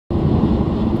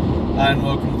Hi, and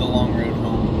welcome to the Long Road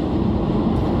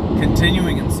Home.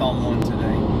 Continuing in Psalm 1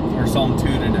 today, or Psalm 2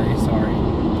 today, sorry.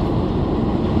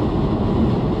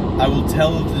 I will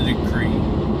tell of the decree.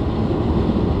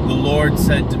 The Lord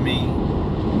said to me,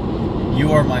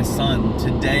 "You are my son,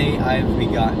 today I have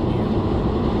begotten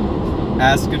you.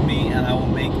 Ask of me, and I will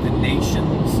make the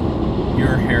nations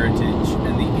your heritage,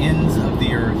 and the ends of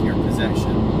the earth your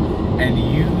possession. And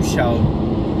you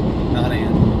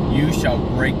shall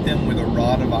break them with a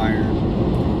rod of iron,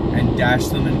 and dash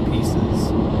them in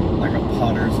pieces like a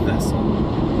potter's vessel."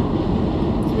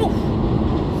 Whew.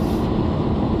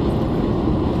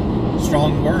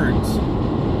 Strong words.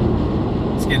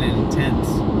 It's getting intense.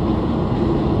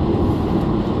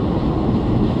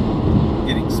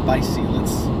 Getting spicy.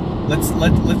 Let's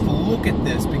look at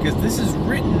this, because this is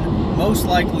written most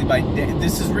likely by David.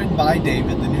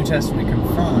 The New Testament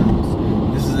confirms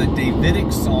this is a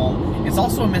Davidic psalm. It's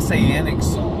also a messianic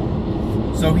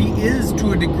psalm. So he is,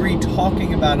 to a degree,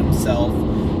 talking about himself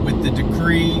with the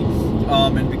decree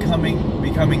and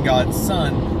becoming God's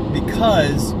son,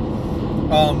 because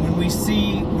when we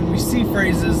see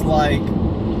phrases like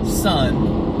son,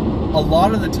 a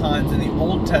lot of the times in the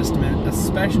Old Testament,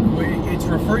 especially, it's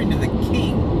referring to the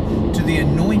king, to the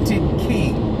anointed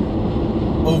king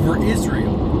over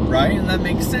Israel, right? And that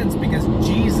makes sense, because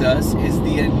Jesus is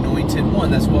the anointed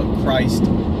one. That's what Christ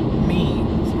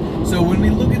means. So when we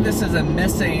look at this as a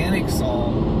messianic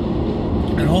psalm,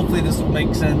 and hopefully this will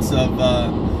make sense of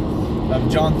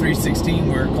John 3:16,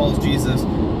 where it calls Jesus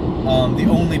the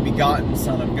only begotten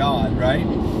Son of God, right?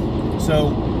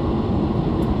 So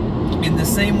in the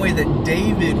same way that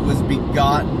David was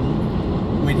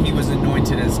begotten when he was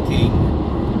anointed as king,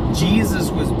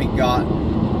 Jesus was begotten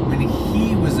when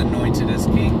he was anointed as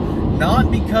king.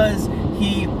 Not because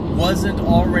he wasn't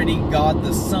already God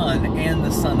the Son and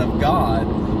the Son of God,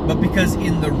 but because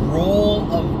in the role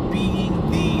of being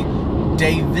the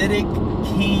Davidic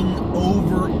king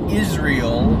over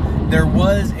Israel, there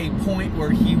was a point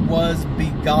where he was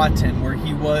begotten, where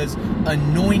he was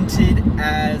anointed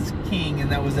as king, and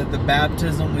that was at the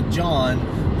baptism with John,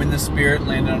 when the Spirit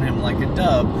landed on him like a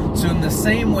dove. So in the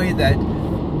same way that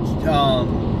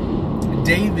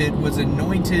David was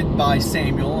anointed by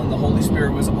Samuel and the Holy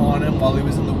Spirit was on him while he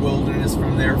was in the wilderness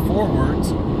from there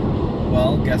forwards,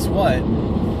 well, guess what?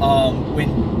 When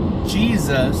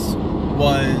Jesus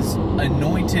was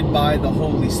anointed by the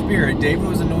Holy Spirit, David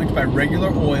was anointed by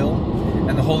regular oil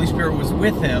and the Holy Spirit was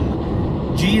with him.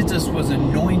 Jesus was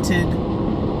anointed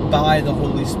by the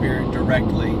Holy Spirit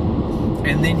directly,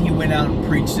 and then he went out and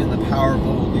preached in the power of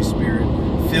the Holy Spirit,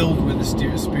 filled with the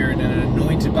Spirit and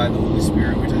anointed by the Holy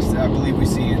Spirit, which I believe we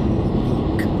see in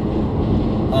Luke.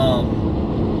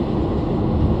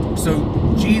 So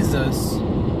Jesus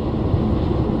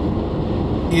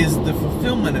is the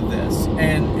fulfillment of this.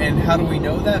 And how do we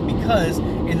know that? Because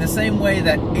in the same way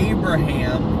that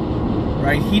Abraham,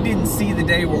 right, he didn't see the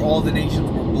day where all the nations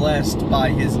were blessed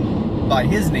by his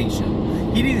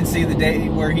nation. He didn't see the day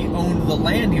where he owned the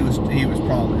land he was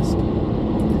promised.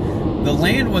 The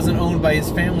land wasn't owned by his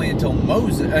family until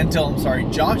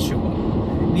Joshua.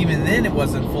 And even then it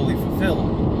wasn't fully fulfilled.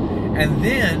 And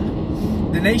then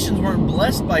the nations weren't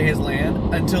blessed by his land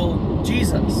until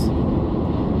Jesus.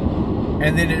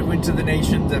 And then it went to the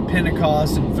nations at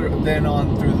Pentecost and then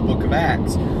on through the book of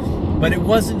Acts. But it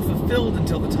wasn't fulfilled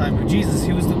until the time of Jesus.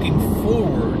 He was looking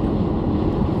forward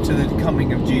to the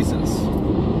coming of Jesus,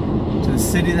 to the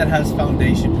city that has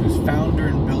foundation, whose founder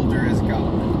and builder is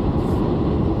God.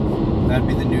 That'd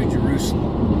be the New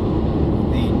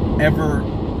Jerusalem,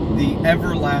 the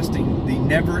everlasting, the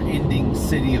never-ending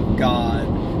city of God,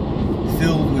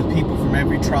 filled with people from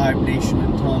every tribe, nation,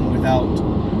 and tongue, without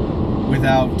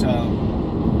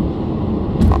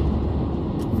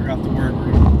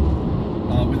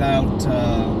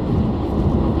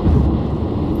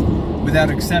without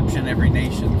exception, every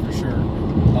nation for sure,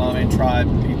 and tribe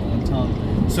and people and tongue.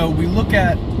 So we look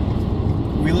at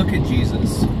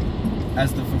Jesus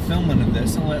as the fulfillment of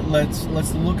this, and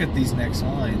let's look at these next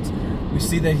lines. We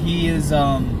see that he is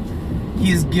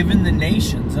given the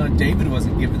nations. David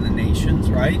wasn't given the nations,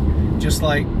 right? Just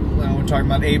like when we're talking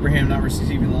about Abraham not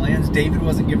receiving the lands, David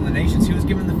wasn't given the nations. He was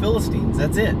given the Philistines.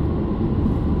 That's it.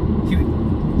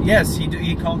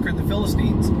 He conquered the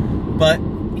Philistines, but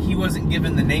he wasn't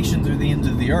given the nations or the ends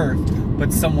of the earth,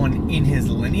 but someone in his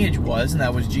lineage was, and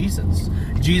that was Jesus.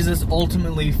 Jesus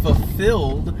ultimately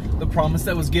fulfilled the promise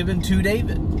that was given to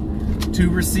David, to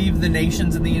receive the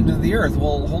nations and the end of the earth.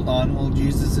 Well, hold on. Well,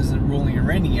 Jesus isn't ruling and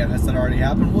reigning yet. Has that already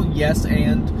happened? Well, yes,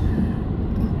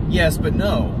 but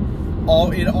no.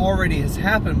 It already has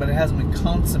happened, but it hasn't been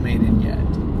consummated yet.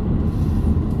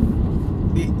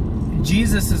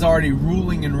 Jesus is already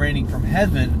ruling and reigning from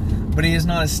heaven, but he has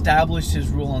not established his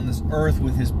rule on this earth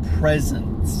with his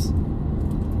presence.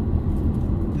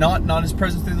 Not his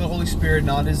presence through the Holy Spirit,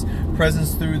 not his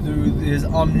presence through his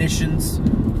omniscience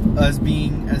as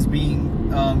being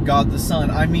God the Son.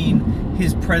 I mean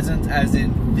his presence as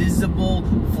in visible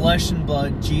flesh and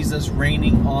blood, Jesus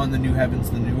reigning on the new heavens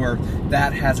and the new earth.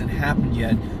 That hasn't happened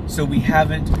yet, so we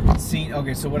haven't seen.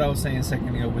 Okay, so what I was saying a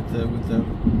second ago with the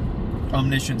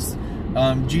omniscience,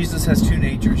 Jesus has two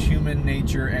natures: human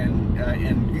nature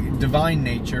and divine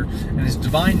nature, and his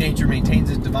divine nature maintains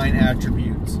his divine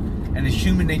attributes, and his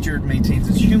human nature maintains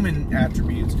his human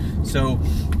attributes. So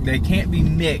they can't be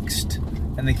mixed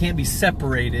and they can't be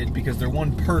separated because they're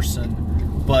one person,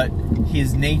 but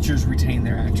his natures retain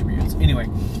their attributes. Anyway,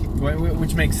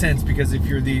 which makes sense, because if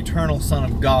you're the eternal Son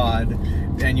of God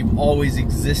and you've always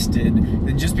existed,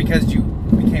 then just because you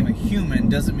became a human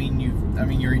doesn't mean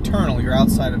you're eternal. You're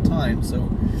outside of time. So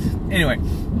anyway,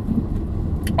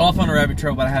 off on a rabbit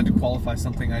trail, but I had to qualify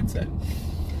something I'd said.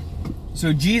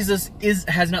 So Jesus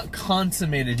has not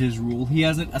consummated his rule. He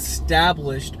hasn't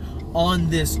established on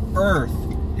this earth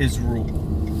his rule,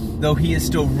 though he is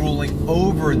still ruling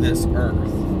over this earth,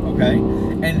 okay?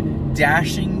 And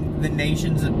dashing the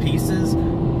nations in pieces,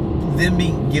 them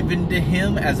being given to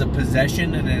him as a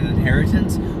possession and an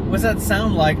inheritance, what does that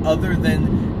sound like other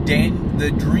than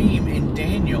the dream in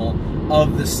Daniel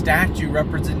of the statue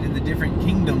representing the different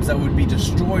kingdoms that would be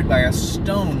destroyed by a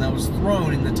stone that was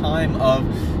thrown in the time of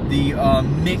the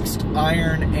mixed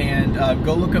iron? And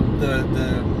go look up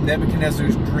the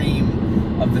Nebuchadnezzar's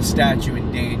dream of the statue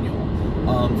in Daniel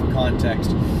for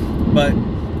context. But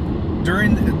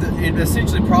it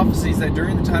essentially prophesies that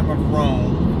during the time of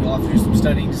Rome, you'll have to do some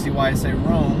studying to see why I say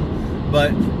Rome,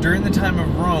 but during the time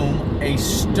of Rome, a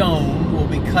stone will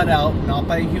be cut out, not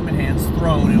by human hands,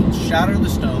 thrown. It will shatter the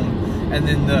stone, and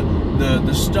then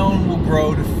the stone will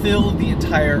grow to fill the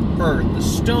entire earth. The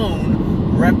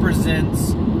stone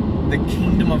represents the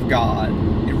kingdom of God.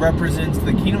 It represents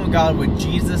the kingdom of God with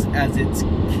Jesus as its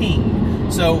king.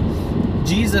 So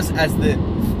Jesus, as the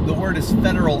word is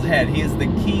federal head, he is the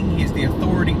king, he is the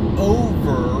authority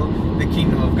over the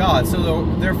kingdom of God. So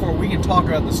therefore we can talk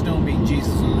about the stone being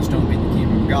Jesus or the stone being the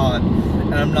kingdom of God,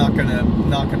 and I'm not gonna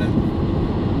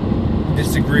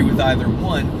disagree with either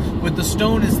one. But the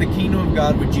stone is the kingdom of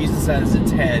God with Jesus as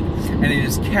its head, and it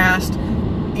is cast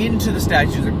into the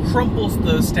statues. It crumples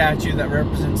the statue that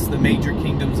represents the major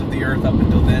kingdoms of the earth up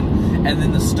until then, and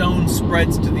then the stone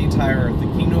spreads to the entire earth. The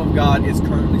kingdom of God is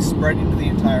currently spreading to the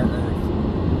entire earth,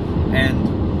 and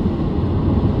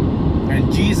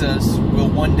Jesus will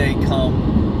one day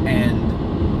come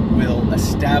and will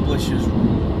establish his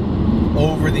rule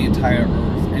over the entire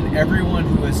earth, and everyone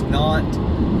who has not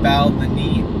bowed the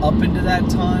knee up into that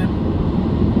time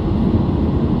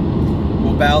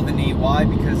will bow the knee. Why?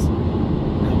 Because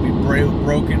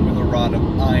broken with a rod of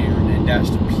iron and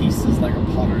dashed to pieces like a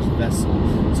potter's vessel.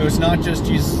 So it's not just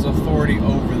Jesus' authority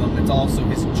over them, it's also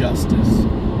his justice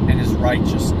and his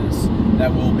righteousness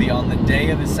that will be on the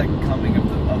day of his second coming, of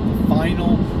the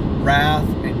final wrath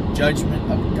and judgment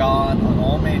of God on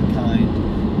all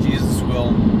mankind. Jesus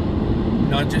will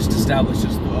not just establish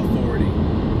his authority,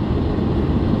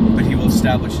 but he will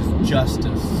establish his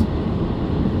justice,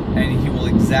 and he will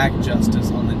exact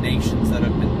justice on the nations that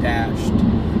have been dashed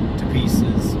to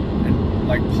pieces, and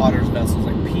like potter's vessels,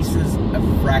 like pieces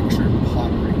of fractured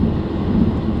pottery.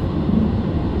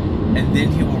 And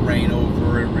then he will reign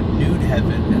over a renewed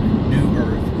heaven and a new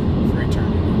earth for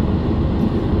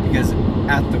eternity. Because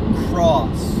at the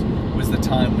cross was the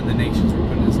time when the nations were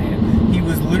put in his hand. He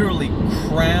was literally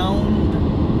crowned.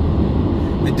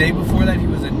 The day before that, he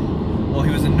was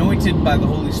anointed by the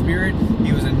Holy Spirit.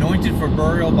 He was anointed for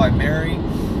burial by Mary.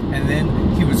 And then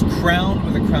he was crowned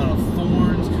with a crown of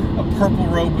thorns. A purple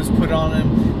robe was put on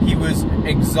him. He was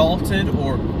exalted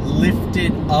or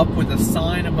lifted up with a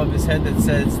sign above his head that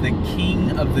says, "The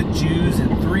King of the Jews,"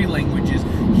 in 3 languages.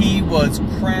 He was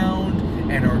crowned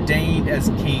and ordained as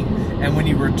king. And when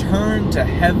he returned to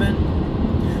heaven,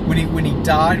 when he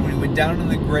died, when he went down in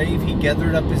the grave, he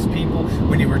gathered up his people.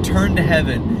 When he returned to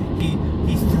heaven, he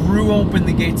threw open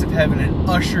the gates of heaven and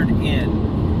ushered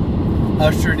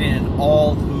in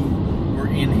all who were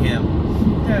in him.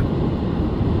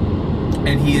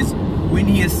 And when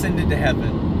he ascended to heaven,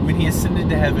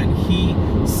 he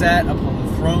sat upon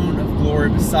the throne of glory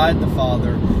beside the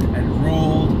Father and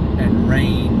ruled and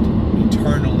reigned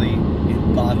eternally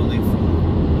in bodily form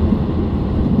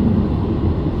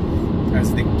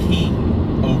as the king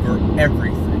over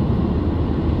everything.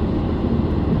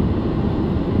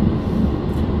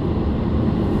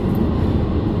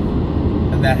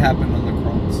 And that happened on the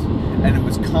cross. And it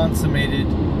was consummated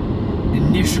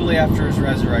initially after his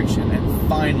resurrection and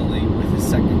finally with his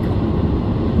second coming.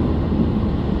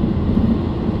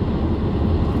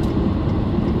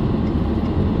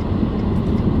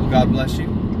 Well, God bless you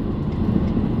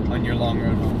on your long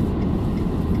road home.